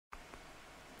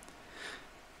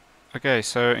Okay,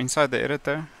 so inside the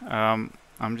editor, I'm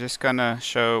just gonna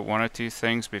show one or two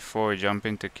things before we jump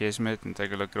into Kismet and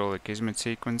take a look at all the Kismet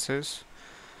sequences.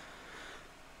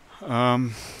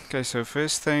 Um, okay, so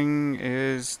first thing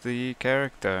is the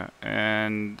character,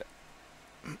 and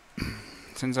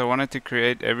since I wanted to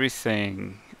create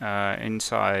everything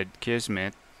inside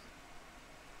Kismet,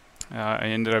 I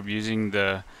ended up using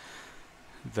the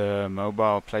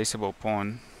mobile placeable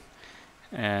pawn,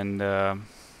 and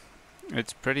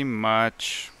it's pretty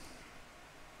much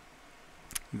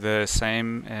the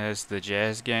same as the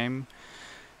jazz game,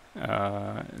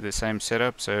 the same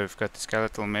setup. So we've got the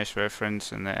skeletal mesh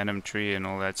reference and the atom tree and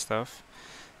all that stuff.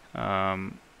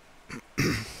 Um,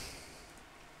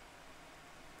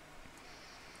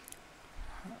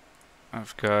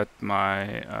 I've got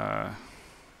my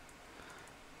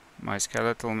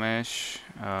skeletal mesh.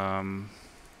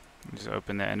 Just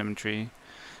open the atom tree,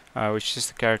 which is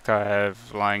just a character I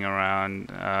have lying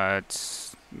around.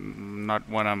 It's not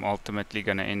what I'm ultimately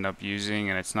going to end up using,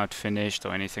 and it's not finished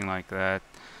or anything like that.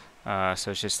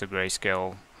 So it's just a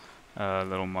grayscale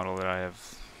little model that I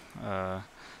have. Uh,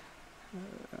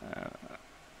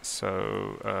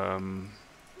 so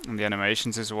the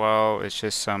animations as well, it's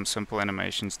just some simple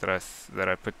animations that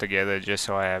I put together just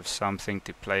so I have something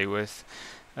to play with,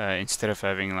 instead of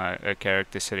having like a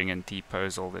character sitting in T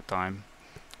pose all the time,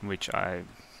 which I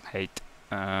hate.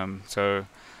 So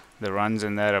the runs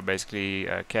in that are basically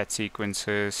cat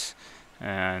sequences,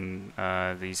 and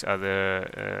these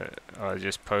other are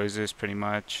just poses pretty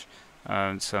much.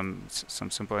 Some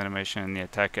simple animation and the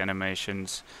attack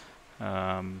animations.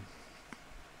 Um,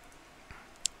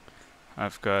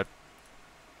 I've got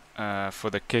for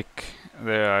the kick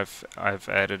there. I've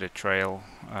added a trail,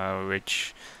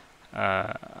 which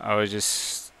I was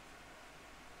just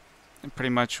pretty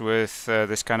much with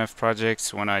this kind of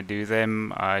projects. When I do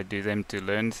them to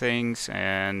learn things,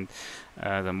 and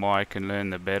the more I can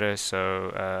learn, the better.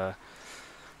 So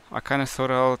I kind of thought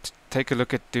I'll take a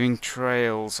look at doing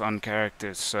trails on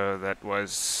characters. So that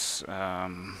was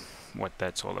what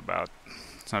that's all about.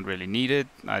 It's not really needed.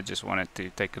 I just wanted to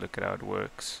take a look at how it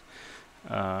works.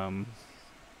 Um,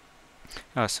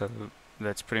 so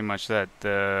that's pretty much that.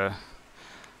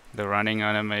 The running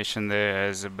animation there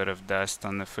has a bit of dust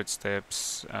on the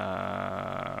footsteps,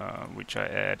 which I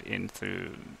add in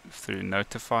through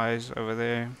notifies over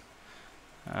there.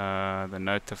 The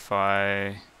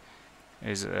notify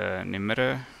is an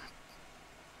emitter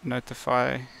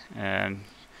notify, and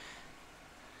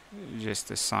just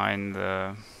assign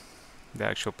the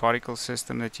actual particle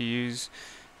system that you use,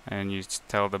 and you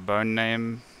tell the bone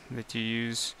name that you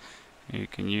use. You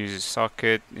can use a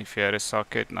socket if you had a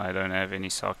socket, and I don't have any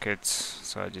sockets,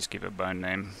 so I just give a bone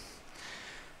name.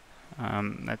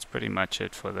 That's pretty much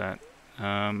it for that.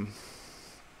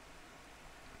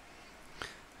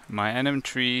 My atom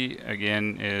tree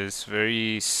again is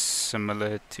very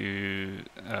similar to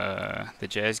the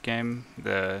jazz game,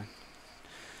 the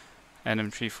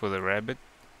atom tree for the rabbit,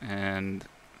 and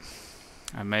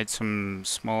I made some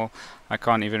small. I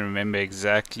can't even remember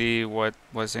exactly what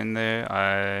was in there.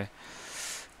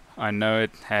 I know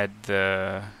it had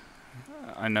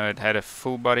a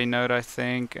full body node, I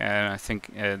think, and I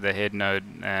think the head node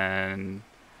and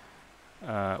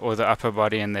or the upper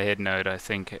body and the head node. I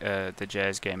think the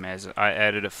jazz game has. I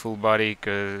added a full body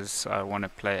because I want to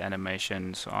play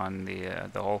animations on the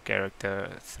whole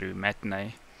character through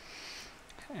Matinee,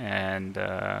 and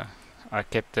I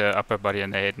kept the upper body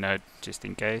and the head node just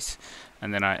in case,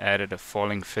 and then I added a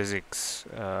falling physics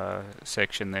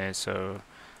section there, so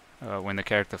when the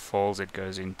character falls, it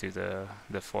goes into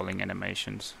the falling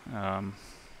animations, and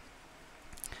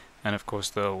of course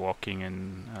the walking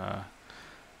and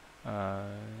uh,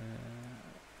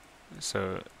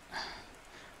 so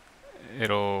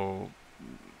it'll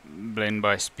blend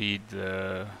by speed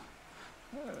the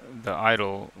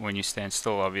idle when you stand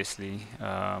still. Obviously,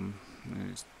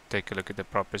 let's take a look at the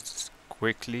properties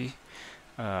quickly.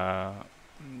 Uh,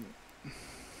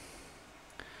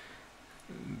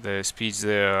 the speeds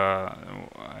there are,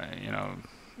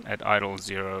 at idle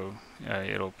 0,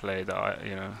 it'll play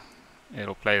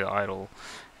it'll play the idle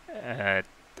at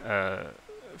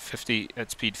 50.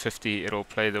 At speed 50, it'll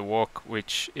play the walk,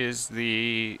 which is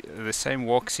the same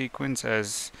walk sequence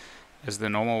as the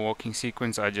normal walking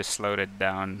sequence. I just slowed it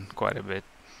down quite a bit,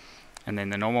 and then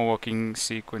the normal walking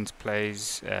sequence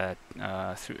plays at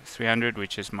 300,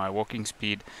 which is my walking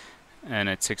speed, and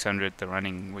at 600 the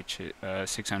running, which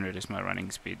 600 is my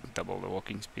running speed, double the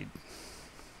walking speed.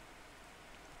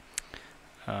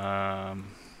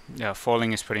 Yeah,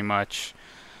 falling is pretty much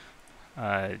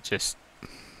just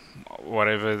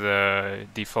whatever the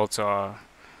defaults are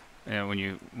when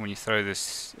you throw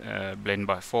this blend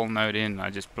by fall node in, I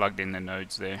just plugged in the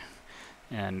nodes there,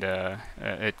 and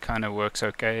it kind of works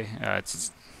okay.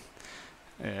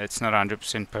 It's not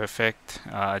 100% perfect.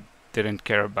 I didn't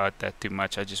care about that too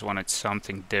much. I just wanted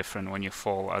something different when you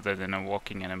fall, other than a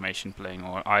walking animation playing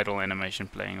or idle animation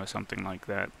playing or something like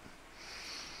that.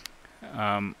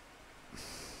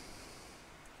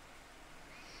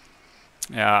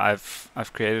 Yeah,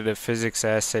 I've created a physics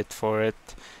asset for it.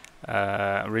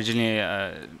 Originally,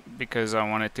 because I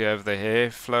wanted to have the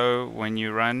hair flow when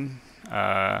you run,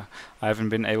 I haven't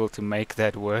been able to make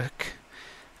that work.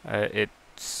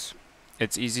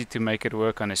 It's easy to make it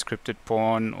work on a scripted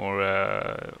pawn or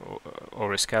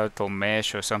a skeletal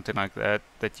mesh or something like that.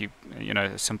 You know,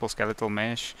 a simple skeletal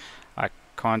mesh. I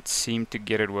can't seem to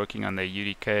get it working on the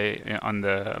UDK on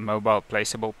the mobile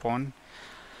placeable pawn.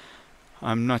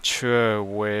 I'm not sure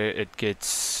where it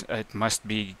gets. It must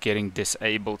be getting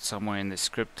disabled somewhere in the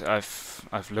script.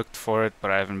 I've looked for it,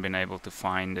 but I haven't been able to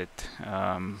find it.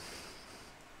 I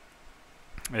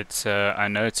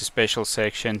know it's a special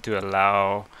section to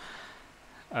allow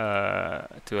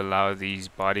these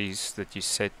bodies that you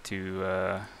set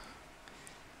to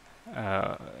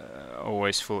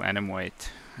always full anim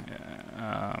weight.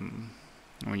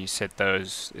 When you set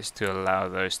those, is to allow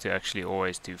those to actually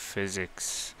always do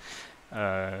physics.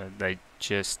 They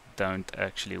just don't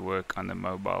actually work on the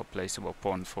mobile placeable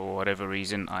pawn for whatever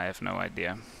reason. I have no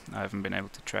idea. I haven't been able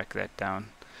to track that down.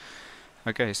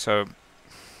 Okay, so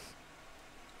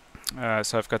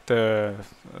I've got the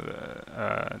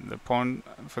pawn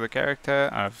for the character.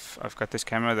 I've got this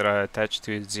camera that I attached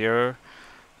to 0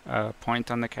 point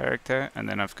on the character, and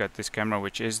then I've got this camera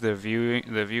which is the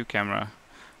view camera,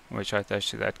 which I attached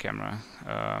to that camera.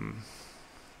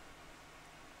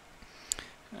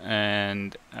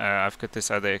 And I've got this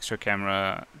other extra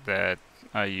camera that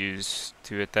I use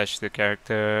to attach the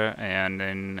character, and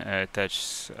then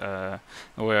attach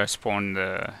where I spawn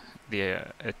the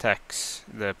attacks,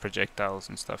 the projectiles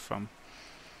and stuff from.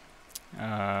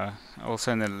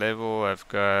 Also in the level, I've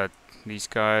got these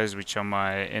guys, which are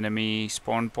my enemy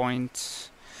spawn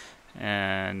points,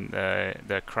 and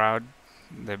the crowd.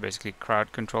 They're basically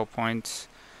crowd control points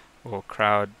or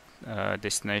crowd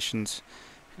destinations.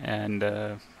 And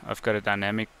I've got a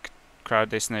dynamic crowd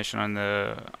destination on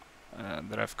the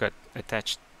that I've got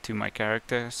attached to my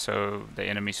character, so the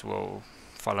enemies will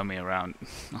follow me around,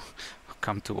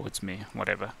 come towards me,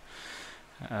 whatever.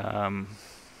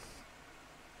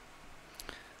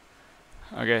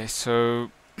 Okay, so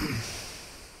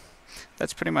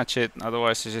that's pretty much it.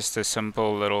 Otherwise, it's just a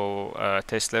simple little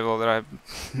test level that I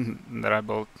that I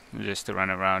built just to run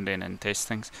around in and test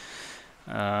things.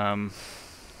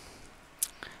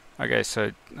 Okay,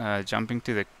 so jumping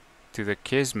to the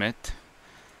Kismet.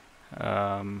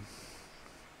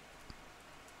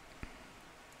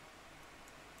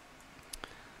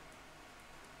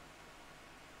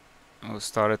 We'll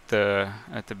start at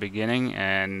the beginning,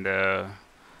 and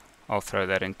I'll throw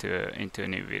that into a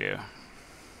new video.